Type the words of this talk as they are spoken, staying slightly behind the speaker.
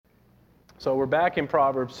So we're back in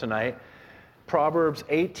Proverbs tonight. Proverbs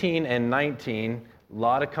 18 and 19, a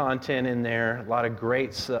lot of content in there, a lot of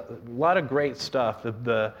great stuff.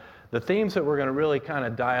 The themes that we're going to really kind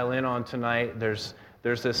of dial in on tonight, there's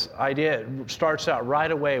this idea, it starts out right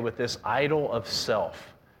away with this idol of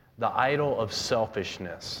self, the idol of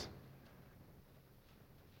selfishness.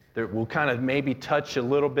 We'll kind of maybe touch a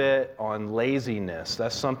little bit on laziness.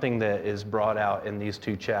 That's something that is brought out in these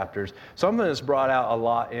two chapters. Something that's brought out a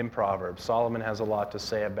lot in Proverbs. Solomon has a lot to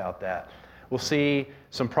say about that. We'll see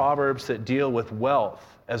some Proverbs that deal with wealth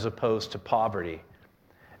as opposed to poverty.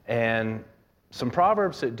 And some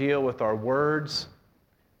Proverbs that deal with our words,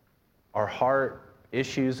 our heart,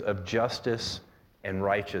 issues of justice and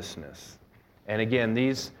righteousness. And again,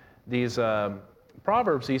 these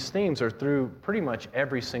Proverbs, these themes are through pretty much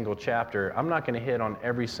every single chapter. I'm not going to hit on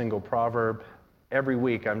every single proverb every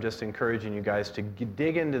week. I'm just encouraging you guys to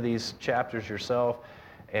dig into these chapters yourself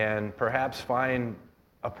and perhaps find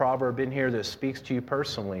a proverb in here that speaks to you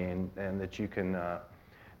personally and that you can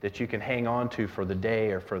hang on to for the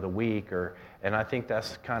day or for the week. And I think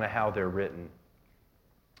that's kind of how they're written.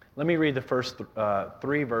 Let me read the first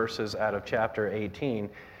three verses out of chapter 18.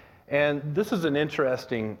 And this is an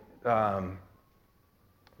interesting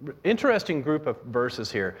group of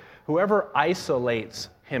verses here. Whoever isolates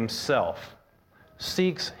himself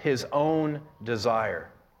seeks his own desire.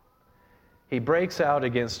 He breaks out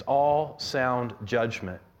against all sound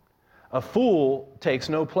judgment. A fool takes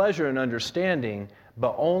no pleasure in understanding,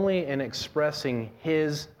 but only in expressing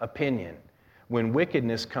his opinion. When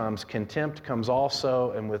wickedness comes, contempt comes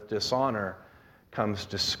also, and with dishonor comes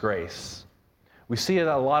disgrace. We see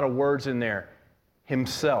a lot of words in there.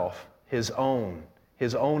 Himself, his own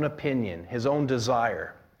opinion, his own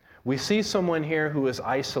desire. We see someone here who is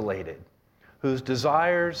isolated, whose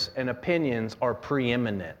desires and opinions are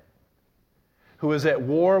preeminent, who is at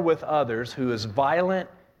war with others, who is violent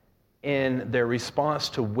in their response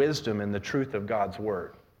to wisdom and the truth of God's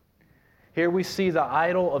word. Here we see the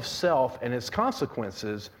idol of self and its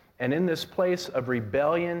consequences, and in this place of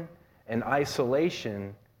rebellion and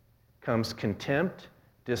isolation comes contempt,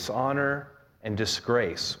 dishonor, and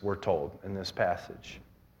disgrace, we're told in this passage.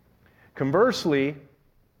 Conversely,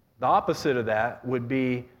 the opposite of that would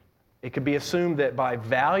be, it could be assumed that by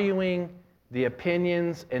valuing the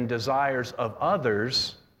opinions and desires of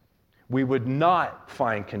others, we would not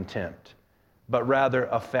find contempt, but rather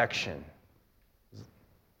affection.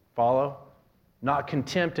 Follow? Not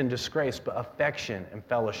contempt and disgrace, but affection and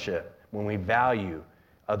fellowship when we value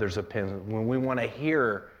others' opinions, when we want to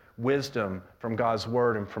hear wisdom from God's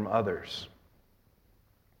word and from others.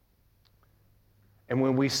 And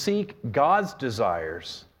when we seek God's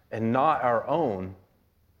desires and not our own,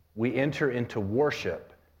 we enter into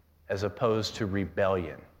worship as opposed to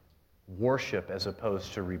rebellion. Worship as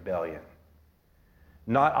opposed to rebellion.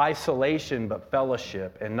 Not isolation, but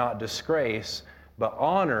fellowship, and not disgrace, but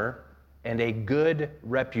honor and a good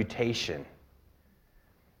reputation.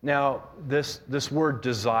 Now, this word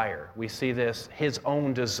desire, we see this, his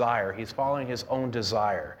own desire. He's following his own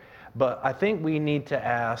desire. But I think we need to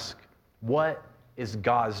ask, what is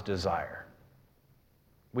God's desire?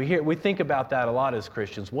 We think about that a lot as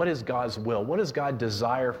Christians. What is God's will? What does God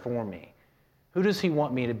desire for me? Who does he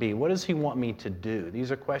want me to be? What does he want me to do?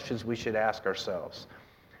 These are questions we should ask ourselves.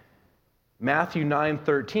 Matthew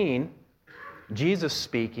 9:13, Jesus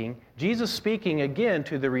speaking again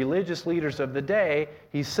to the religious leaders of the day,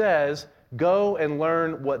 he says, go and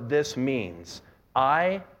learn what this means.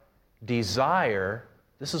 I desire,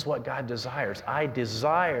 this is what God desires, I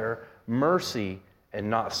desire mercy and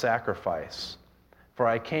not sacrifice. For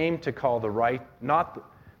I came not to call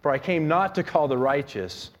the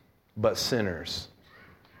righteous, but sinners.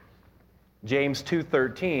 James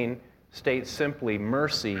 2:13 states simply,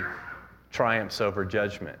 mercy triumphs over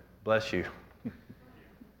judgment. Bless you.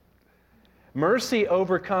 Mercy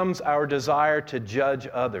overcomes our desire to judge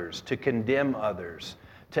others, to condemn others,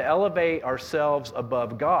 to elevate ourselves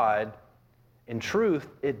above God. In truth,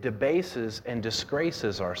 it debases and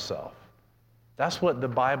disgraces ourselves. That's what the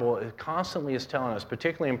Bible constantly is telling us,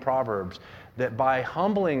 particularly in Proverbs, that by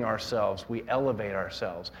humbling ourselves, we elevate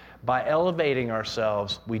ourselves. By elevating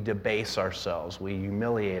ourselves, we debase ourselves, we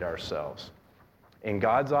humiliate ourselves. In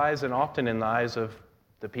God's eyes and often in the eyes of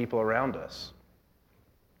the people around us.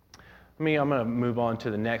 I'm going to move on to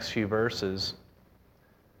the next few verses.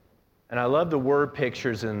 And I love the word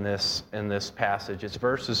pictures in this passage. It's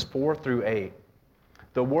verses 4 through 8.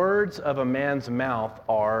 The words of a man's mouth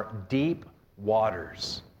are deep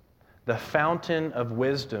waters. The fountain of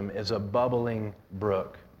wisdom is a bubbling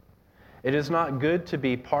brook. It is not good to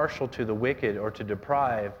be partial to the wicked or to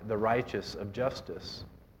deprive the righteous of justice.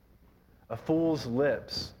 A fool's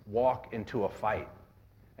lips walk into a fight,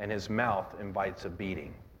 and his mouth invites a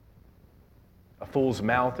beating. A fool's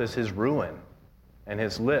mouth is his ruin, and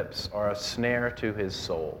his lips are a snare to his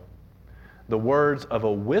soul. The words of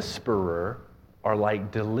a whisperer are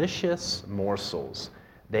like delicious morsels.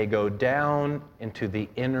 They go down into the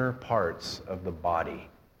inner parts of the body.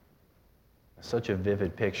 Such a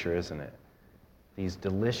vivid picture, isn't it? These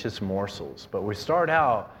delicious morsels. But we start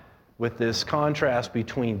out with this contrast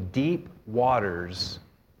between deep waters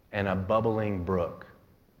and a bubbling brook.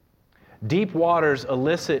 Deep waters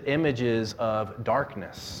elicit images of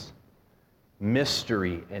darkness,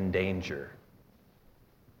 mystery, and danger.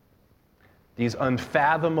 These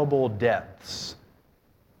unfathomable depths,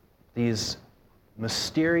 these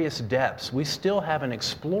mysterious depths, we still haven't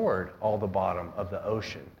explored all the bottom of the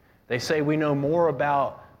ocean. They say we know more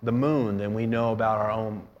about the moon than we know about our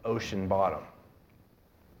own ocean bottom.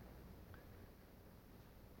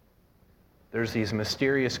 There's these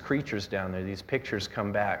mysterious creatures down there. These pictures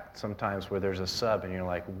come back sometimes where there's a sub and you're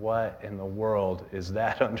like, what in the world is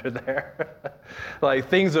that under there? Like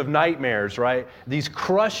things of nightmares, right? These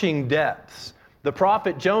crushing depths. The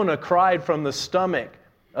prophet Jonah cried from the stomach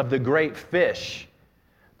of the great fish.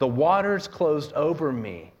 The waters closed over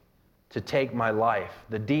me to take my life.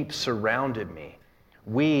 The deep surrounded me.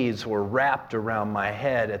 Weeds were wrapped around my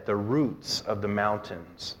head at the roots of the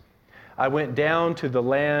mountains. I went down to the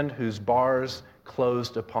land whose bars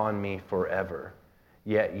closed upon me forever.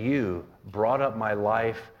 Yet you brought up my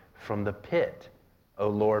life from the pit, O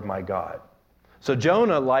Lord my God. So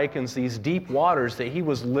Jonah likens these deep waters that he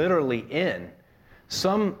was literally in.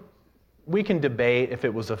 We can debate if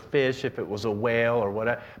it was a fish, if it was a whale or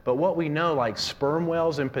whatever, but what we know, like sperm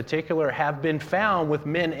whales in particular, have been found with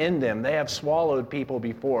men in them. They have swallowed people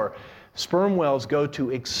before. Sperm whales go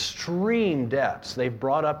to extreme depths. They've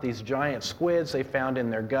brought up these giant squids they found in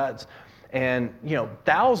their guts, and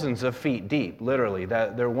thousands of feet deep, literally.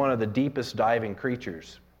 They're one of the deepest diving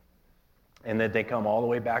creatures, and that they come all the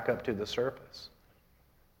way back up to the surface.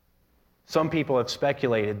 Some people have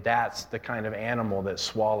speculated that's the kind of animal that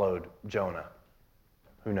swallowed Jonah.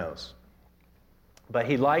 Who knows? But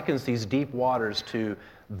he likens these deep waters to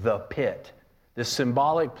the pit, this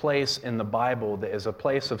symbolic place in the Bible that is a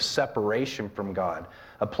place of separation from God,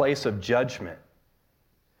 a place of judgment.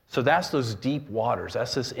 So that's those deep waters.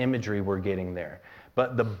 That's this imagery we're getting there.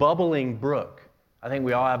 But the bubbling brook, I think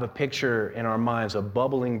we all have a picture in our minds, a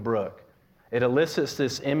bubbling brook. It elicits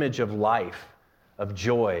this image of life, of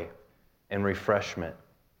joy, and refreshment.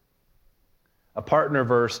 A partner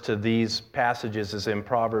verse to these passages is in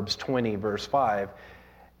Proverbs 20, verse 5.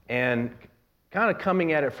 And kind of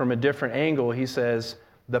coming at it from a different angle, he says,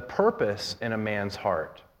 the purpose in a man's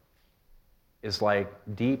heart is like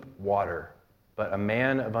deep water, but a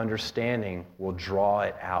man of understanding will draw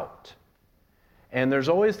it out. And there's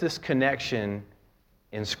always this connection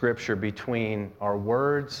in Scripture between our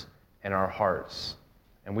words and our hearts.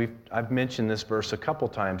 And I've mentioned this verse a couple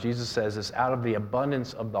times. Jesus says it's out of the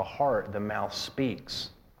abundance of the heart the mouth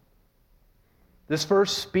speaks. This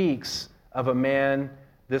verse speaks of a man,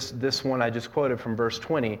 this one I just quoted from verse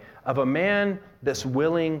 20, of a man that's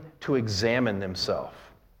willing to examine themselves,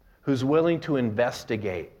 who's willing to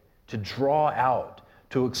investigate, to draw out,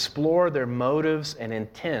 to explore their motives and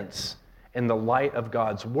intents in the light of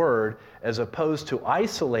God's Word, as opposed to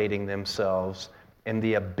isolating themselves in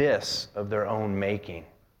the abyss of their own making.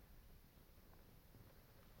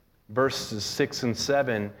 Verses 6 and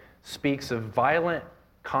 7 speaks of violent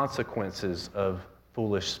consequences of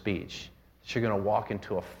foolish speech. That you're going to walk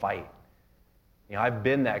into a fight. I've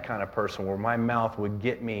been that kind of person where my mouth would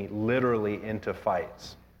get me literally into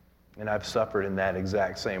fights. And I've suffered in that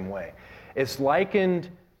exact same way. It's likened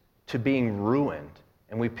to being ruined.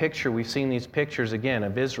 And we've seen these pictures again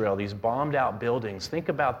of Israel, these bombed out buildings. Think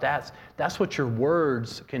about that. That's what your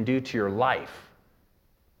words can do to your life.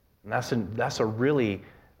 And that's a really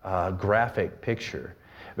graphic picture.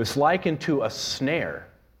 It's likened to a snare,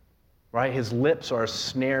 right? His lips are a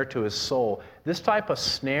snare to his soul. This type of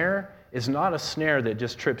snare is not a snare that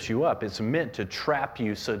just trips you up. It's meant to trap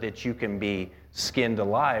you so that you can be skinned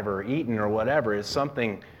alive or eaten or whatever. It's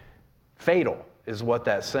something fatal is what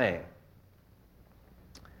that's saying.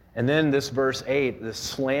 And then this verse 8, the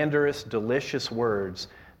slanderous, delicious words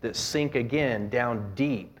that sink again down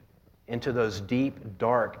deep into those deep,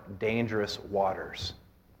 dark, dangerous waters.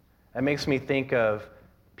 That makes me think of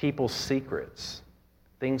people's secrets,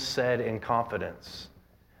 things said in confidence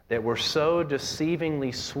that were so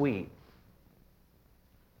deceivingly sweet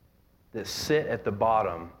that sit at the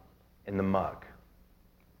bottom in the muck.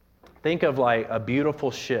 Think of like a beautiful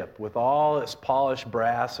ship with all its polished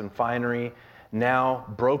brass and finery, now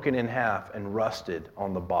broken in half and rusted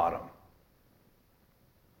on the bottom.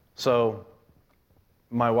 So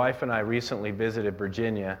my wife and I recently visited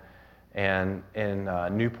Virginia, and in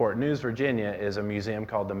Newport News, Virginia, is a museum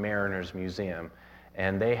called the Mariners Museum,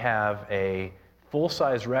 and they have a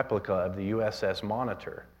full-size replica of the USS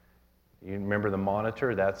Monitor. You remember the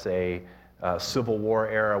Monitor? That's a Civil War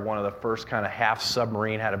era, one of the first kind of half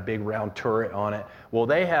submarine, had a big round turret on it. Well,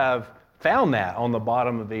 they have found that on the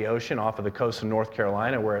bottom of the ocean off of the coast of North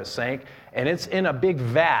Carolina where it sank, and it's in a big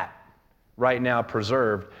vat right now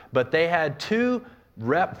preserved. But they had two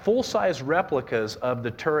full-size replicas of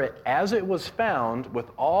the turret as it was found, with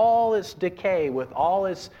all its decay, with all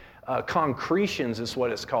its concretions is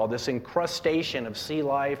what it's called, this incrustation of sea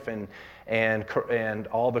life and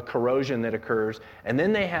all the corrosion that occurs. And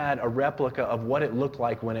then they had a replica of what it looked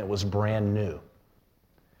like when it was brand new.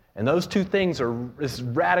 And those two things is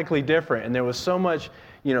radically different. And there was so much,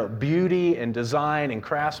 beauty and design and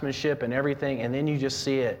craftsmanship and everything. And then you just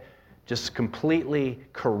see it just completely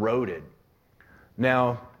corroded.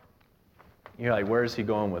 Now, you're like, where is he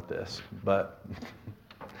going with this? But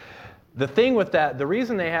the thing with that, the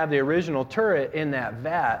reason they have the original turret in that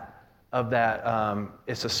vat of that,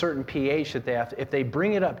 it's a certain pH that they have to, if they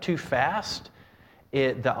bring it up too fast,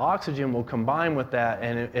 the oxygen will combine with that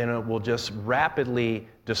and it will just rapidly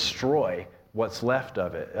destroy what's left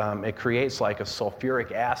of it. It creates like a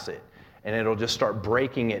sulfuric acid, and it'll just start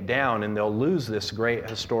breaking it down, and they'll lose this great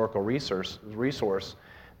historical resource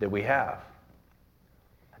that we have.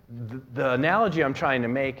 The analogy I'm trying to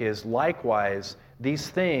make is, likewise, these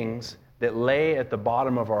things that lay at the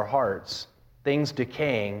bottom of our hearts, things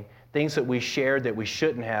decaying, things that we shared that we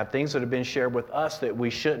shouldn't have, things that have been shared with us that we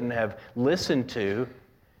shouldn't have listened to,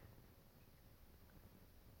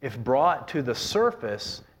 if brought to the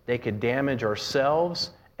surface, they could damage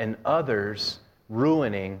ourselves and others,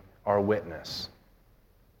 ruining our witness.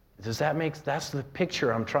 Does that make, that's the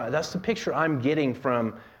picture I'm getting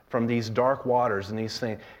from these dark waters and these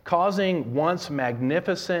things, causing once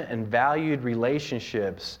magnificent and valued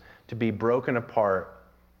relationships to be broken apart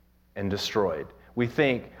and destroyed. We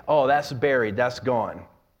think, oh, that's buried, that's gone.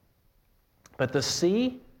 But the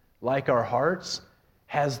sea, like our hearts,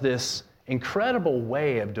 has this incredible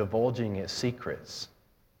way of divulging its secrets,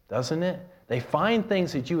 doesn't it? They find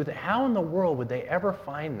things that you would think, how in the world would they ever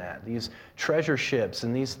find that? These treasure ships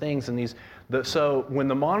and these things and these. So when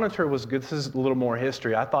the Monitor was good, this is a little more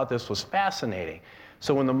history, I thought this was fascinating.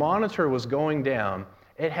 So when the Monitor was going down,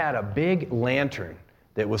 it had a big lantern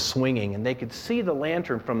that was swinging, and they could see the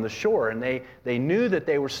lantern from the shore, and they knew that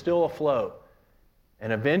they were still afloat.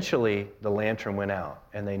 And eventually, the lantern went out,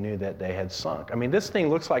 and they knew that they had sunk. I mean, this thing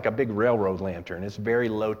looks like a big railroad lantern. It's very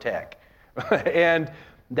low tech. And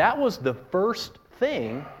that was the first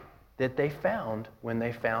thing that they found when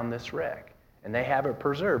they found this wreck. And they have it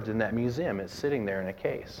preserved in that museum. It's sitting there in a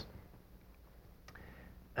case.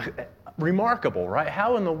 Remarkable, right?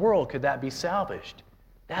 How in the world could that be salvaged?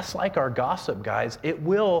 That's like our gossip, guys. It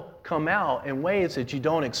will come out in ways that you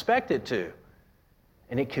don't expect it to.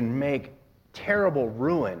 And it can make terrible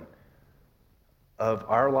ruin of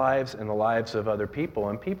our lives and the lives of other people,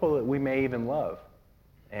 and people that we may even love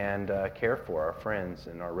and care for, our friends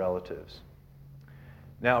and our relatives.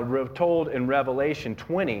 Now, we're told in Revelation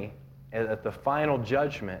 20, at the final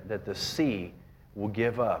judgment, that the sea will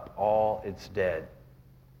give up all its dead.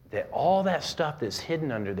 That all that stuff that's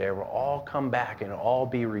hidden under there will all come back and all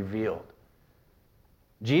be revealed.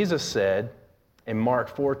 Jesus said in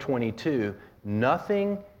Mark 4:22,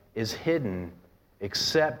 nothing is hidden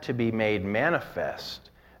except to be made manifest,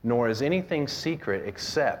 nor is anything secret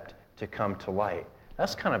except to come to light.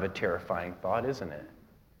 That's kind of a terrifying thought, isn't it?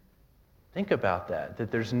 Think about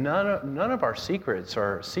that there's none of our secrets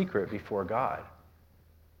are secret before God.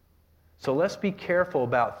 So let's be careful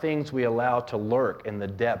about things we allow to lurk in the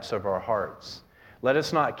depths of our hearts. Let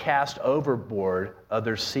us not cast overboard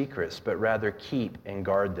others' secrets, but rather keep and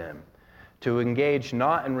guard them. To engage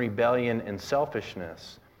not in rebellion and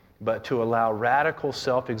selfishness, but to allow radical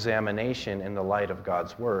self-examination in the light of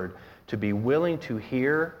God's Word, to be willing to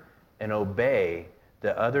hear and obey,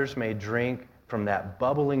 that others may drink from that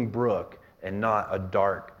bubbling brook and not a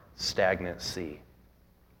dark, stagnant sea.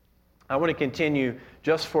 I want to continue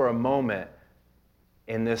just for a moment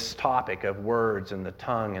in this topic of words and the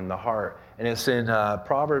tongue and the heart. And it's in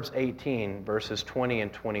Proverbs 18, verses 20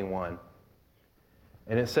 and 21.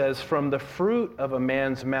 And it says, from the fruit of a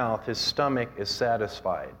man's mouth his stomach is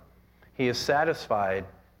satisfied. He is satisfied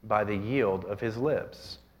by the yield of his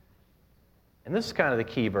lips. And this is kind of the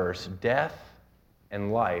key verse. Death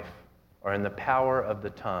and life are in the power of the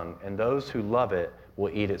tongue, and those who love it will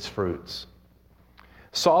eat its fruits.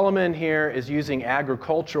 Solomon here is using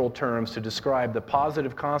agricultural terms to describe the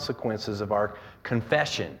positive consequences of our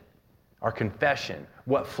confession,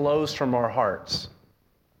 what flows from our hearts.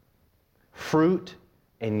 Fruit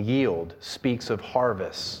and yield speaks of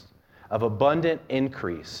harvest, of abundant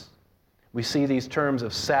increase. We see these terms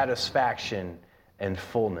of satisfaction and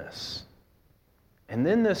fullness. And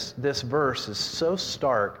then this verse is so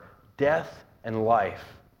stark, death and life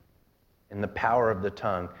in the power of the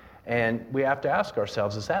tongue. And we have to ask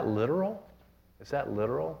ourselves, is that literal? Is that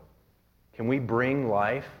literal? Can we bring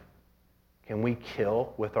life? Can we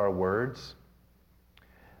kill with our words?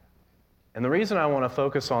 And the reason I want to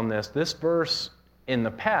focus on this verse in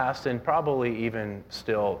the past, and probably even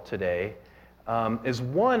still today, is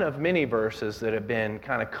one of many verses that have been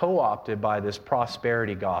kind of co-opted by this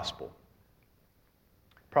prosperity gospel.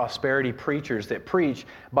 Prosperity preachers that preach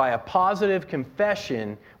by a positive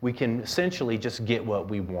confession, we can essentially just get what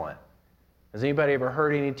we want. Has anybody ever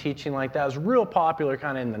heard any teaching like that? It was real popular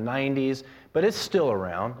kind of in the 90s, but it's still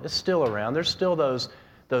around. It's still around. There's still those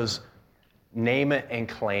name it and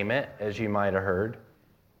claim it, as you might have heard.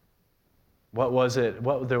 What was it?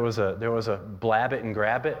 There was a blab it and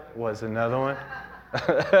grab it was another one.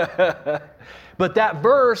 But that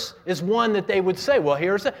verse is one that they would say, well,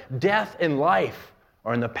 here's death and life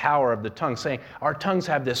are in the power of the tongue, saying our tongues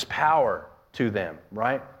have this power to them,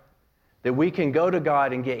 right? That we can go to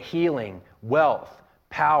God and get healing, wealth,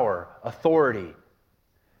 power, authority.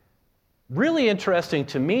 Really interesting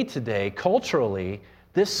to me today, culturally,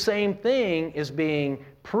 this same thing is being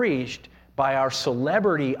preached by our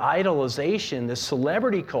celebrity idolization, this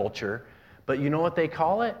celebrity culture, but you know what they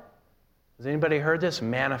call it? Has anybody heard this?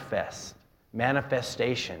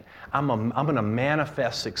 Manifestation. I'm going to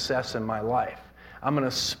manifest success in my life. I'm going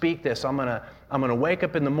to speak this. I'm going to wake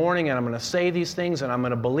up in the morning and I'm going to say these things and I'm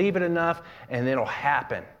going to believe it enough and it'll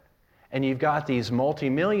happen. And you've got these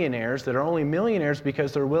multimillionaires that are only millionaires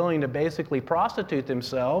because they're willing to basically prostitute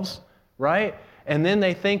themselves, right? And then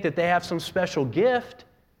they think that they have some special gift,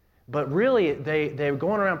 but really they're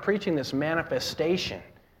going around preaching this manifestation.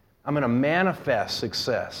 I'm going to manifest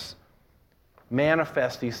success,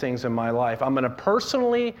 manifest these things in my life. I'm going to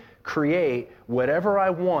personally create whatever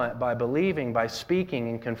I want by believing, by speaking,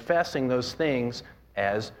 and confessing those things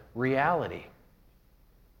as reality.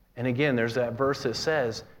 And again, there's that verse that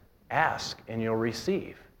says, ask and you'll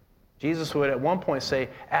receive. Jesus would at one point say,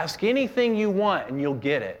 ask anything you want and you'll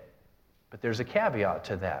get it. But there's a caveat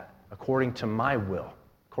to that, according to my will,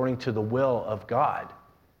 according to the will of God,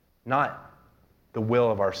 not the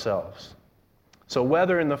will of ourselves. So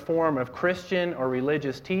whether in the form of Christian or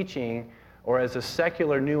religious teaching or as a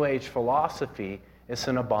secular New Age philosophy, it's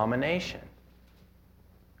an abomination.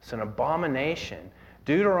 It's an abomination.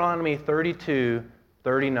 Deuteronomy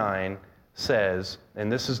 32:39 says,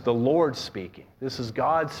 and this is the Lord speaking, this is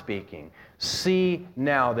God speaking, see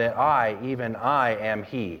now that I, even I, am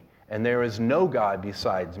He, and there is no God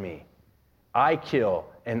besides me. I kill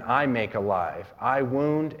and I make alive. I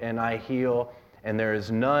wound and I heal, and there is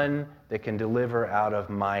none that can deliver out of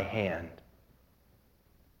my hand.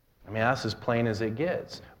 I mean, that's as plain as it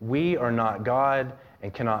gets. We are not God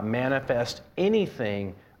and cannot manifest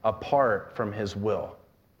anything apart from His will.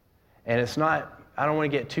 And it's not, I don't want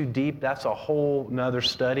to get too deep. That's a whole nother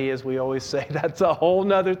study, as we always say. That's a whole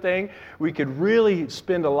nother thing. We could really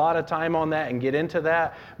spend a lot of time on that and get into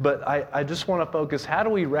that. But I just want to focus, how do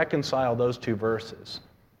we reconcile those two verses?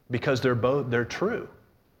 Because they're true.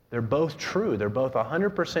 They're both true. They're both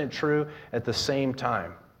 100% true at the same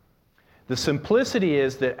time. The simplicity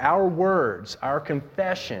is that our words, our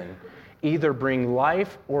confession, either bring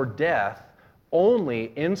life or death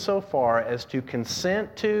only insofar as to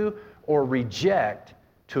consent to or reject,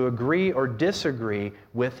 to agree or disagree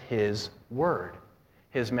with His Word.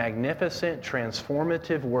 His magnificent,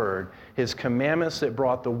 transformative Word, His commandments that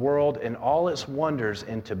brought the world and all its wonders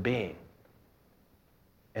into being.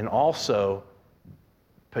 And also,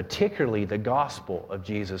 particularly the gospel of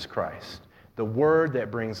Jesus Christ, the Word that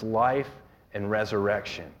brings life and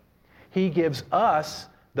resurrection. He gives us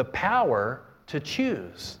the power to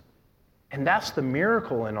choose. And that's the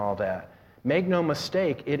miracle in all that. Make no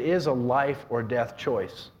mistake, it is a life or death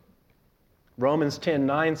choice. Romans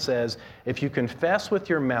 10:9 says, if you confess with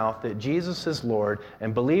your mouth that Jesus is Lord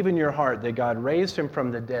and believe in your heart that God raised Him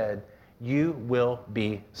from the dead, you will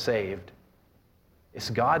be saved. It's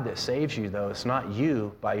God that saves you, though. It's not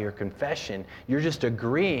you by your confession. You're just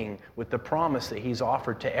agreeing with the promise that He's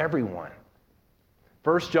offered to everyone.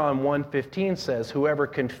 1 John 1:15 says, whoever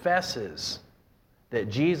confesses that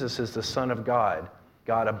Jesus is the Son of God,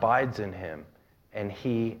 God abides in him, and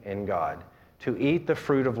he in God. To eat the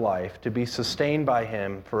fruit of life, to be sustained by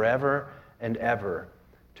Him forever and ever.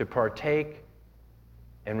 to partake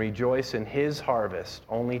and rejoice in his harvest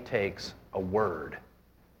only takes a word.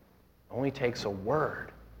 Only takes a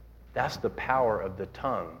word. That's the power of the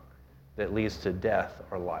tongue that leads to death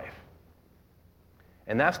or life.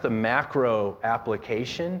 And that's the macro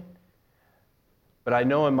application. But I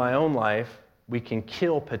know in my own life, we can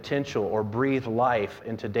kill potential or breathe life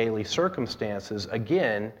into daily circumstances,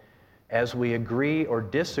 again, as we agree or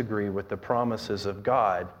disagree with the promises of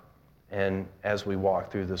God and as we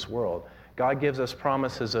walk through this world. God gives us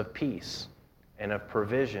promises of peace and of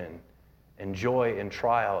provision and joy in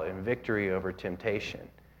trial and victory over temptation.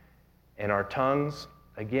 And our tongues,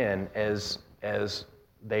 again, as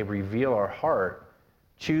they reveal our heart,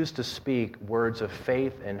 choose to speak words of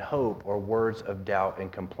faith and hope or words of doubt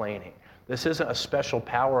and complaining. This isn't a special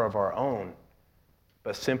power of our own,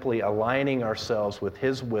 but simply aligning ourselves with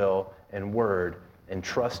his will and word and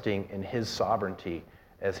trusting in his sovereignty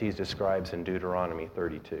as he describes in Deuteronomy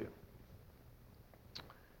 32.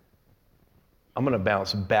 I'm going to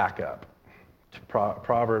bounce back up to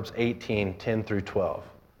Proverbs 18, 10 through 12.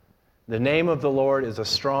 The name of the Lord is a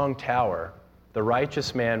strong tower. The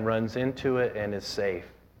righteous man runs into it and is safe.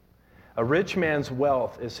 A rich man's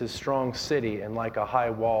wealth is his strong city and like a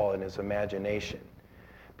high wall in his imagination.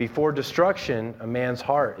 Before destruction, a man's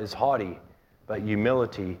heart is haughty, but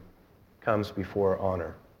humility comes before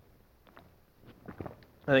honor.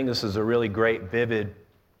 I think this is a really great, vivid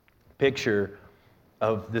picture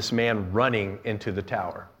of this man running into the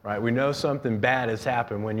tower, right? We know something bad has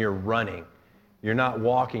happened when you're running. You're not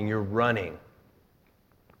walking, you're running.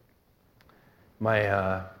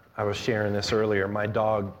 I was sharing this earlier. My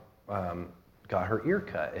dog got her ear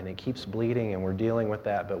cut, and it keeps bleeding, and we're dealing with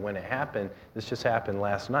that. But when it happened, this just happened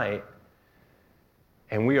last night,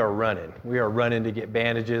 and we are running. We are running to get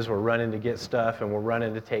bandages, we're running to get stuff, and we're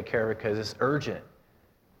running to take care of it because it's urgent.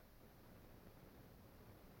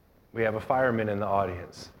 We have a fireman in the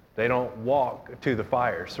audience. They don't walk to the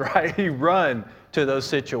fires, right? They run to those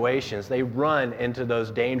situations. They run into those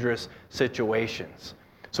dangerous situations.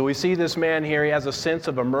 So we see this man here, he has a sense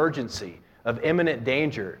of emergency, of imminent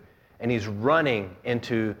danger, and he's running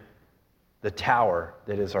into the tower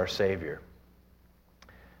that is our Savior.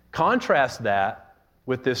 Contrast that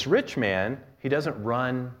with this rich man. He doesn't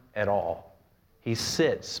run at all. He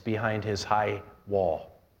sits behind his high wall.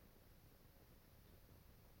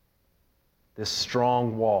 This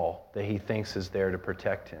strong wall that he thinks is there to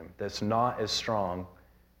protect him, that's not as strong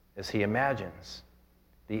as he imagines,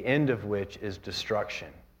 the end of which is destruction.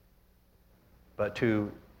 But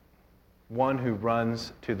to one who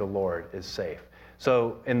runs to the Lord is safe.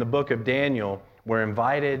 So in the book of Daniel, we're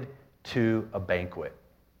invited to a banquet.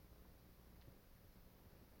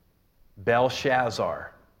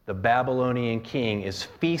 Belshazzar, the Babylonian king, is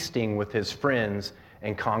feasting with his friends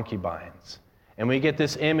and concubines. And we get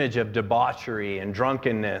this image of debauchery and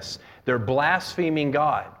drunkenness. They're blaspheming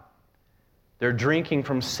God. They're drinking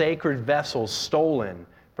from sacred vessels stolen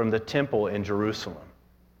from the temple in Jerusalem.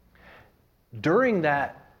 During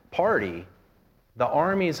that party, the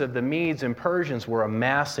armies of the Medes and Persians were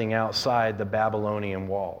amassing outside the Babylonian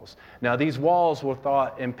walls. Now, these walls were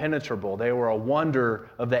thought impenetrable. They were a wonder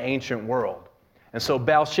of the ancient world. And so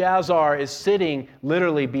Belshazzar is sitting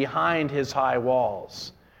literally behind his high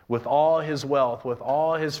walls with all his wealth, with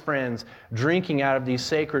all his friends, drinking out of these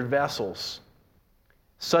sacred vessels.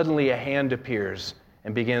 Suddenly a hand appears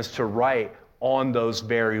and begins to write on those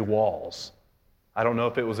very walls. I don't know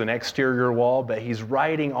if it was an exterior wall, but he's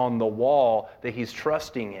writing on the wall that he's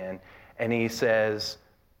trusting in. And he says,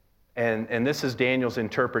 and this is Daniel's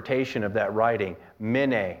interpretation of that writing,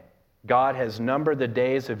 Mene, God has numbered the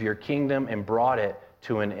days of your kingdom and brought it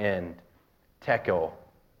to an end. Tekel,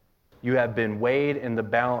 you have been weighed in the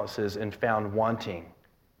balances and found wanting.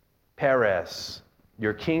 Peres,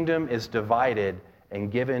 your kingdom is divided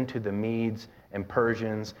and given to the Medes and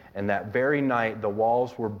Persians, and that very night the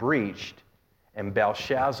walls were breached, and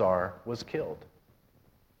Belshazzar was killed.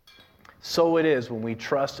 So it is when we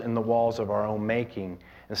trust in the walls of our own making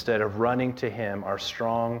instead of running to him, our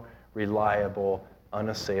strong, reliable,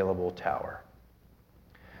 unassailable tower.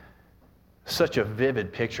 Such a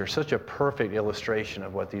vivid picture, such a perfect illustration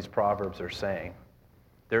of what these Proverbs are saying.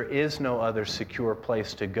 There is no other secure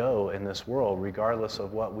place to go in this world, regardless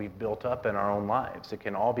of what we've built up in our own lives. It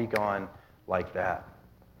can all be gone like that.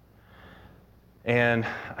 And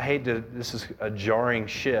I hate to, this is a jarring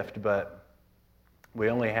shift, but we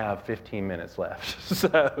only have 15 minutes left.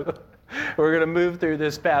 So we're going to move through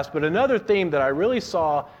this fast. But another theme that I really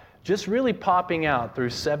saw just really popping out through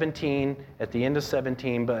 17, at the end of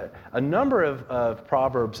 17, but a number of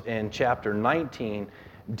Proverbs in chapter 19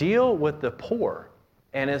 deal with the poor.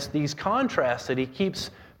 And it's these contrasts that he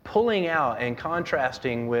keeps pulling out and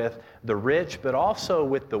contrasting with the rich, but also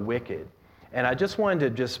with the wicked. And I just wanted to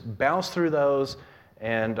just bounce through those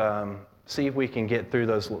and see if we can get through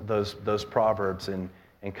those Proverbs and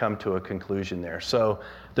come to a conclusion there. So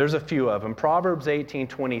there's a few of them. Proverbs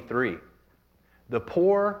 18:23. The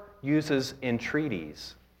poor uses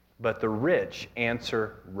entreaties, but the rich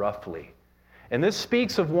answer roughly. And this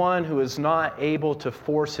speaks of one who is not able to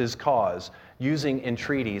force his cause using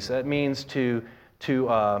entreaties. That means to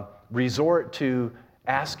resort to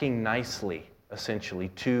asking nicely, essentially,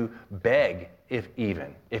 to beg, if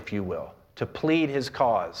you will, to plead his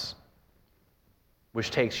cause,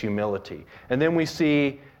 which takes humility. And then we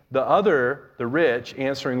see the rich,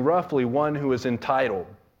 answering roughly, one who is entitled,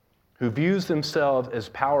 who views themselves as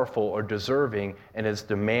powerful or deserving and is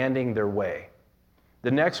demanding their way. The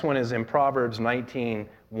next one is in Proverbs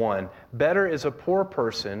 19:1. Better is a poor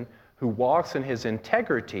person who walks in his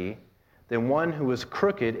integrity than one who is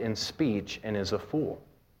crooked in speech and is a fool.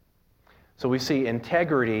 So we see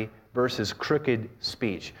integrity versus crooked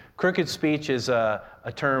speech. Crooked speech is a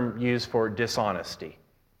term used for dishonesty,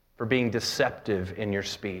 for being deceptive in your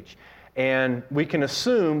speech. And we can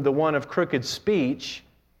assume the one of crooked speech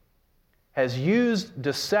has used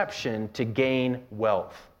deception to gain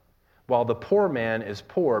wealth, while the poor man is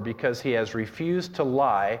poor because he has refused to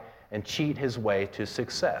lie and cheat his way to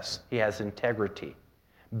success. He has integrity.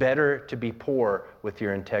 Better to be poor with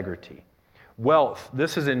your integrity. Wealth,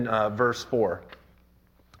 this is in verse 4,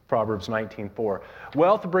 Proverbs 19:4.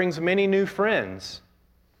 Wealth brings many new friends,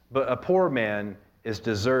 but a poor man is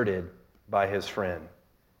deserted by his friend.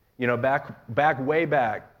 You know, way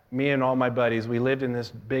back, me and all my buddies, we lived in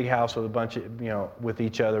this big house with a bunch of, with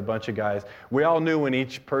each other, a bunch of guys. We all knew when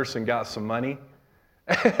each person got some money.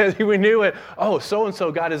 We knew it. Oh,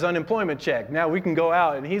 so-and-so got his unemployment check. Now we can go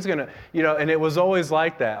out and he's going to, and it was always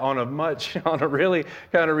like that on a really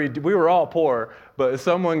kind of, we were all poor, but if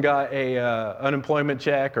someone got a unemployment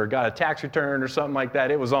check or got a tax return or something like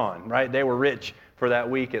that, it was on, right? They were rich for that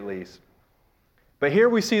week at least. But here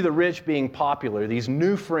we see the rich being popular, these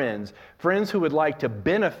new friends who would like to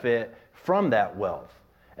benefit from that wealth,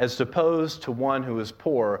 as opposed to one who is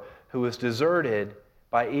poor, who is deserted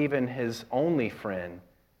by even his only friend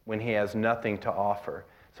when he has nothing to offer.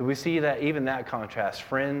 So we see that even that contrast,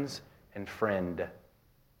 friends and friend.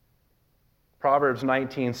 Proverbs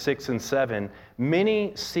 19:6 and 7,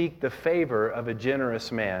 many seek the favor of a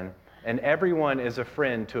generous man, and everyone is a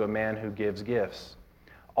friend to a man who gives gifts.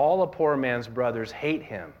 All a poor man's brothers hate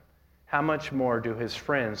him. How much more do his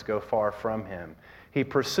friends go far from him? He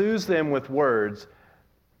pursues them with words,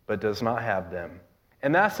 but does not have them.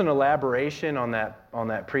 And that's an elaboration on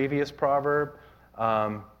that previous proverb.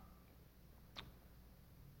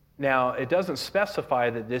 Now, it doesn't specify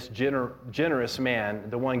that this generous man,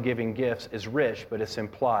 the one giving gifts, is rich, but it's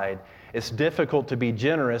implied. It's difficult to be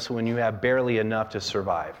generous when you have barely enough to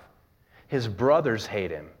survive. His brothers hate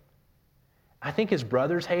him. I think his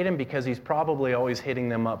brothers hate him because he's probably always hitting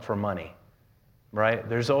them up for money, right?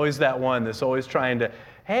 There's always that one that's always trying to,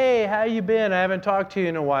 hey, how you been? I haven't talked to you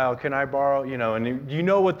in a while. Can I borrow? And you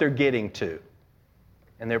know what they're getting to.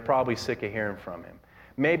 And they're probably sick of hearing from him.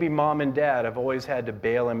 Maybe mom and dad have always had to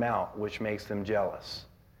bail him out, which makes them jealous.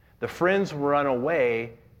 The friends run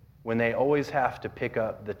away when they always have to pick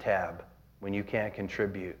up the tab, when you can't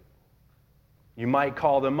contribute. You might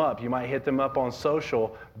call them up. You might hit them up on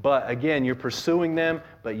social, but again, you're pursuing them,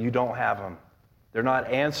 but you don't have them. They're not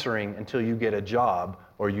answering until you get a job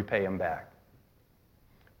or you pay them back.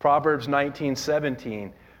 Proverbs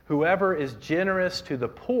 19:17, whoever is generous to the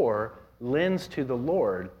poor lends to the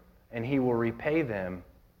Lord, and he will repay them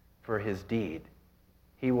for his deed.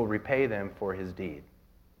 He will repay them for his deed.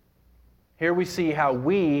 Here we see how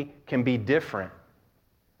we can be different.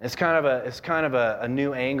 It's kind of a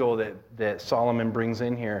new angle that Solomon brings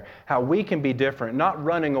in here. How we can be different, not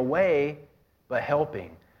running away, but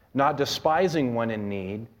helping. Not despising one in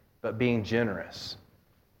need, but being generous.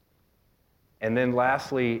 And then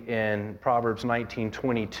lastly, in Proverbs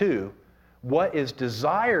 19:22, what is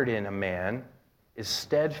desired in a man is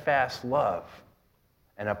steadfast love,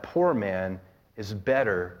 and a poor man is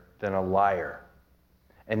better than a liar.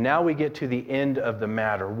 And now we get to the end of the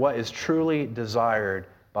matter. What is truly desired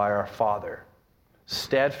by our Father?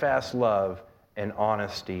 Steadfast love and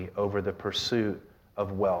honesty over the pursuit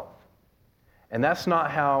of wealth. And that's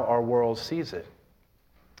not how our world sees it.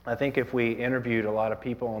 I think if we interviewed a lot of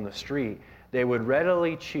people on the street, they would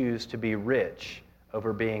readily choose to be rich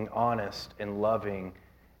over being honest and loving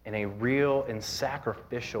in a real and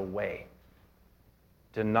sacrificial way,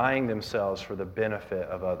 denying themselves for the benefit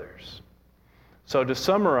of others. So to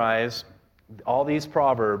summarize all these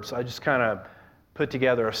Proverbs, I just kind of put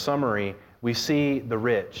together a summary, we see the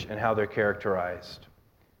rich and how they're characterized.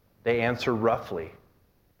 They answer roughly.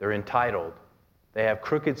 They're entitled. They have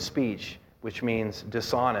crooked speech, which means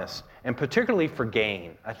dishonest, and particularly for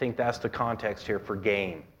gain. I think that's the context here, for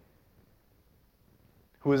gain.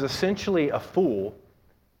 Who is essentially a fool.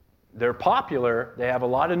 They're popular. They have a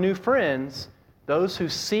lot of new friends. Those who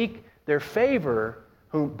seek their favor,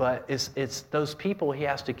 but it's those people he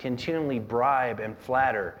has to continually bribe and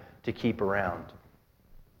flatter to keep around.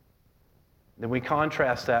 Then we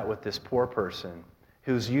contrast that with this poor person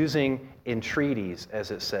who's using entreaties,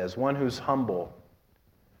 as it says, one who's humble,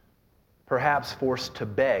 perhaps forced to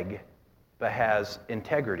beg, but has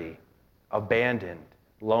integrity, abandoned,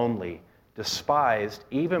 lonely, despised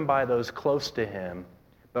even by those close to him,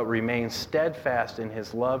 but remains steadfast in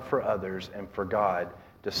his love for others and for God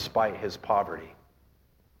despite his poverty.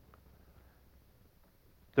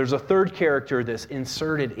 There's a third character that's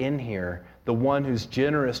inserted in here, the one who's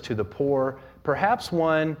generous to the poor, perhaps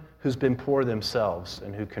one who's been poor themselves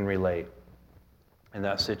and who can relate in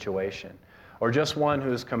that situation, or just one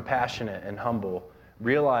who's compassionate and humble,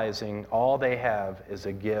 realizing all they have is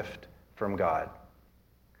a gift from God.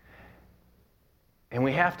 And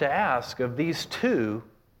we have to ask, of these two,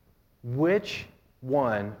 which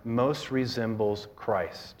one most resembles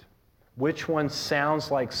Christ? Which one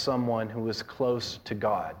sounds like someone who is close to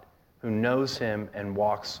God, who knows him and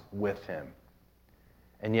walks with him?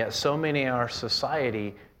 And yet so many in our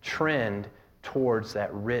society trend towards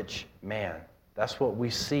that rich man. That's what we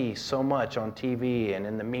see so much on TV and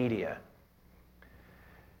in the media.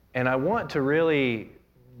 And I want to really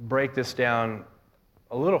break this down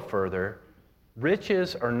a little further.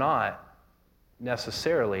 Riches are not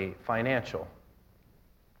necessarily financial.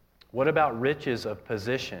 What about riches of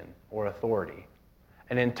position or authority?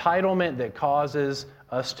 An entitlement that causes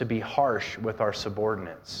us to be harsh with our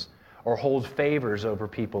subordinates or hold favors over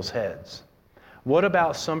people's heads. What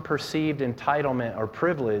about some perceived entitlement or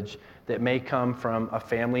privilege that may come from a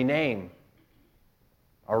family name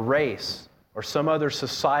or race or some other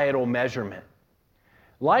societal measurement?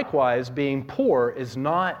 Likewise, being poor is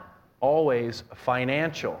not always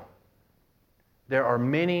financial. There are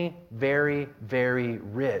many very, very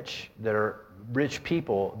rich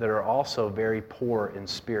people that are also very poor in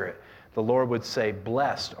spirit. The Lord would say,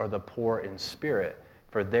 "Blessed are the poor in spirit,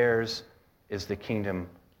 for theirs is the kingdom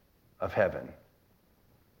of heaven."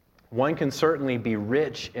 One can certainly be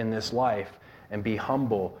rich in this life and be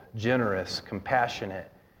humble, generous,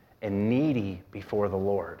 compassionate, and needy before the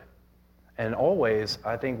Lord. And always,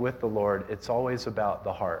 I think with the Lord, it's always about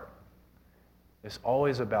the heart. It's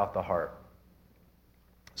always about the heart.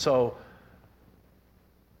 So,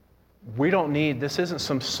 this isn't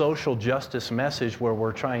some social justice message where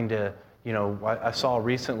we're trying to, I saw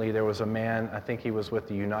recently there was a man, I think he was with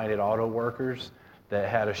the United Auto Workers, that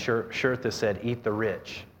had a shirt that said, "Eat the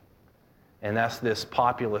rich." And that's this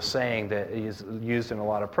populist saying that is used in a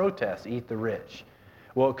lot of protests, eat the rich.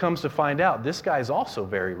 Well, it comes to find out, this guy's also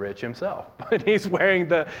very rich himself, but he's wearing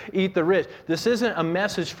the eat the rich. This isn't a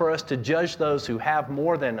message for us to judge those who have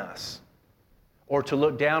more than us or to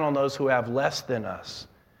look down on those who have less than us,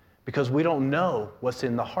 because we don't know what's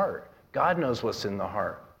in the heart. God knows what's in the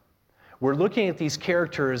heart. We're looking at these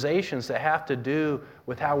characterizations that have to do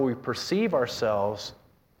with how we perceive ourselves,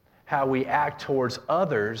 how we act towards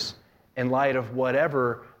others in light of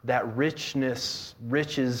whatever that riches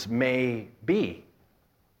may be,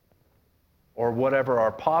 or whatever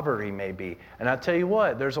our poverty may be. And I tell you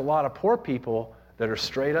what, there's a lot of poor people that are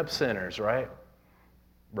straight up sinners, right?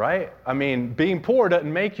 Right? I mean, being poor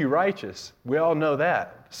doesn't make you righteous. We all know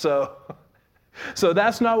that. So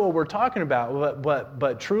that's not what we're talking about.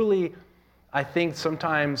 But truly, I think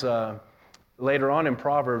sometimes later on in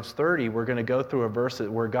Proverbs 30, we're going to go through a verse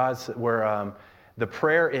where the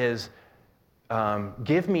prayer is,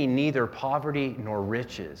 "Give me neither poverty nor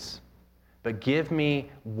riches, but give me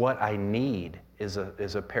what I need," is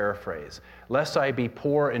a paraphrase. "Lest I be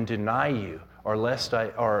poor and deny you, or lest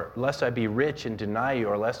I be rich and deny you,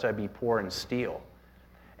 or lest I be poor and steal."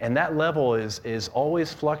 And that level is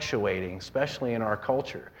always fluctuating, especially in our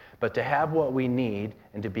culture. But to have what we need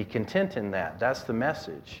and to be content in that, that's the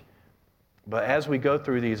message. But as we go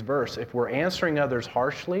through these verses, if we're answering others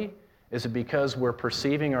harshly, is it because we're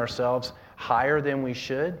perceiving ourselves higher than we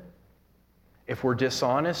should? If we're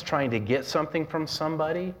dishonest, trying to get something from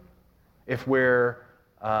somebody, if we're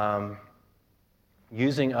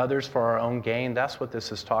using others for our own gain, that's what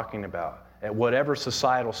this is talking about, at whatever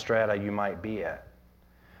societal strata you might be at.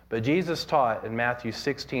 But Jesus taught in Matthew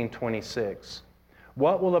 16:26,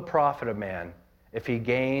 "What will it profit a man if he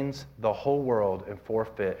gains the whole world and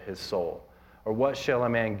forfeit his soul? Or what shall a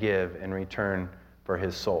man give in return for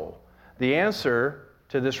his soul? The answer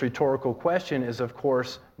to this rhetorical question is, of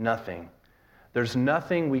course, nothing. There's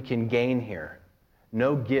nothing we can gain here.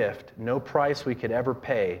 No gift, no price we could ever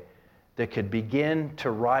pay that could begin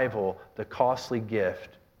to rival the costly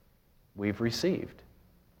gift we've received.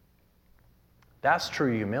 That's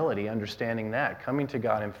true humility, understanding that, coming to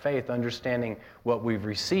God in faith, understanding what we've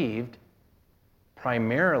received,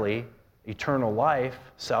 primarily eternal life,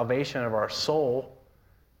 salvation of our soul,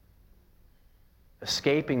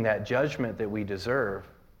 escaping that judgment that we deserve.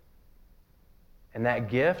 And that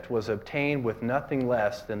gift was obtained with nothing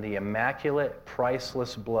less than the immaculate,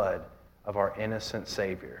 priceless blood of our innocent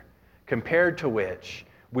Savior, compared to which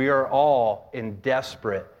we are all in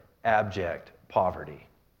desperate, abject poverty.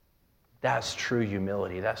 That's true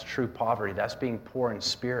humility. That's true poverty. That's being poor in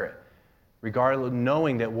spirit, regardless,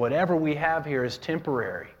 knowing that whatever we have here is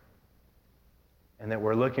temporary, and that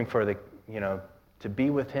we're looking for to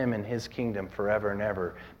be with him in his kingdom forever and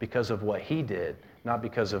ever because of what he did, not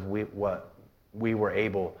because of what we were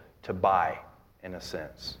able to buy, in a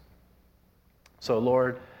sense. So,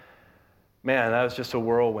 Lord, man, that was just a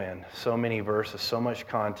whirlwind. So many verses, so much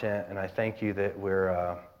content, and I thank you that we're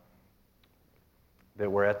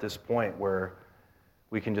at this point where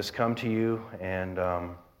we can just come to you and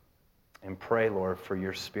pray, Lord, for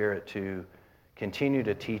your Spirit to continue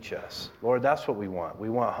to teach us. Lord, that's what we want. We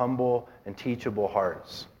want humble and teachable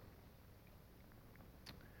hearts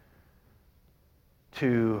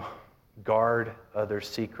to guard other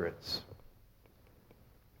secrets.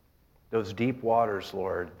 Those deep waters,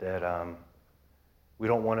 Lord, that we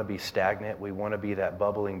don't want to be stagnant. We want to be that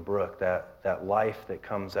bubbling brook, that life that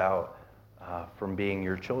comes out from being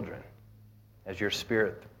your children as your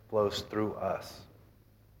Spirit flows through us.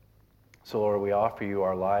 So, Lord, we offer you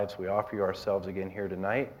our lives. We offer you ourselves again here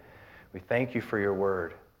tonight. We thank you for your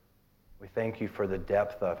word. We thank you for the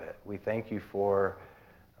depth of it. We thank you for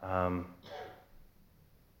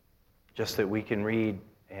just that we can read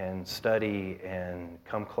and study and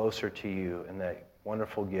come closer to you and that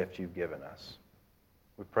wonderful gift you've given us.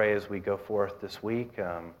 We pray as we go forth this week,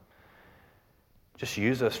 just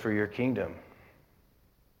use us for your kingdom.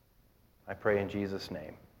 I pray in Jesus'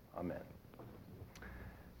 name. Amen.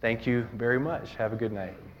 Thank you very much. Have a good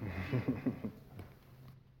night.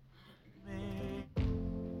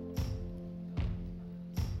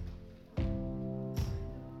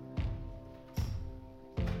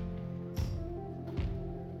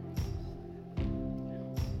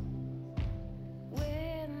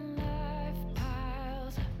 When life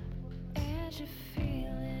piles and you feel